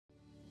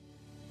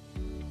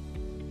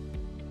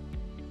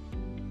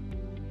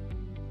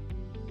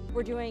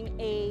We're doing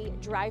a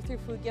drive-through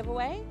food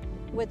giveaway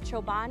with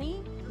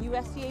Chobani,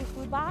 USDA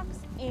Food Box,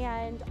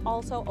 and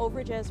also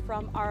overages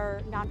from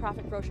our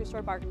nonprofit grocery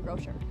store, Bargain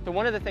Grocer. So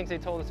one of the things they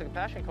told us at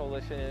Compassion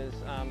Coalition is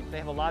they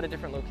have a lot of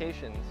different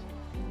locations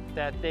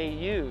that they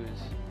use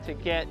to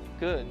get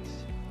goods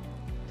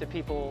to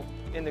people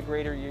in the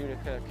greater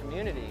Utica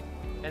community,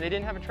 and they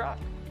didn't have a truck.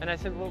 And I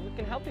said, well, we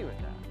can help you with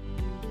that.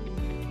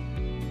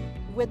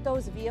 With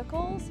those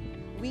vehicles,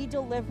 we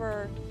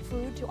deliver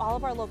food to all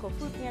of our local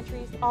food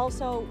pantries.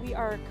 Also, we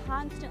are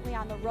constantly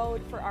on the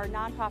road for our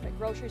nonprofit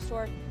grocery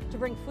store to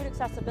bring food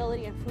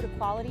accessibility and food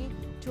equality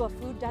to a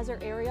food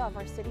desert area of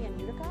our city in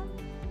Utica.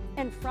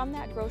 And from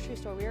that grocery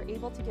store, we are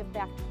able to give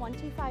back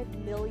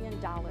 $25 million in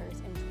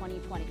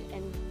 2020,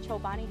 and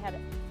Chobani had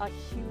a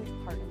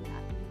huge part in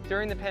that.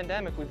 During the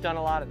pandemic, we've done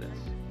a lot of this.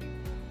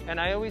 And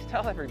I always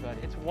tell everybody,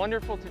 it's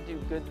wonderful to do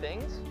good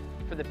things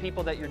for the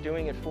people that you're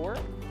doing it for,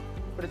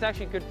 but it's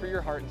actually good for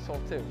your heart and soul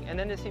too. And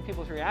then to see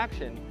people's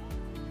reaction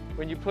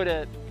when you put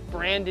a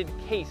branded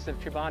case of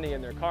Chobani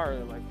in their car,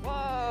 they're like,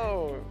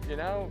 whoa, you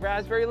know,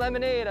 raspberry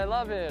lemonade, I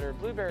love it, or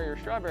blueberry or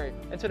strawberry.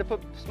 And so to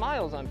put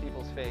smiles on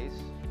people's face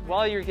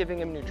while you're giving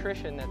them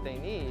nutrition that they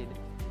need,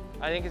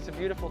 I think it's a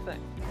beautiful thing.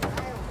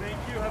 Thank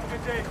you, have a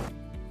good day.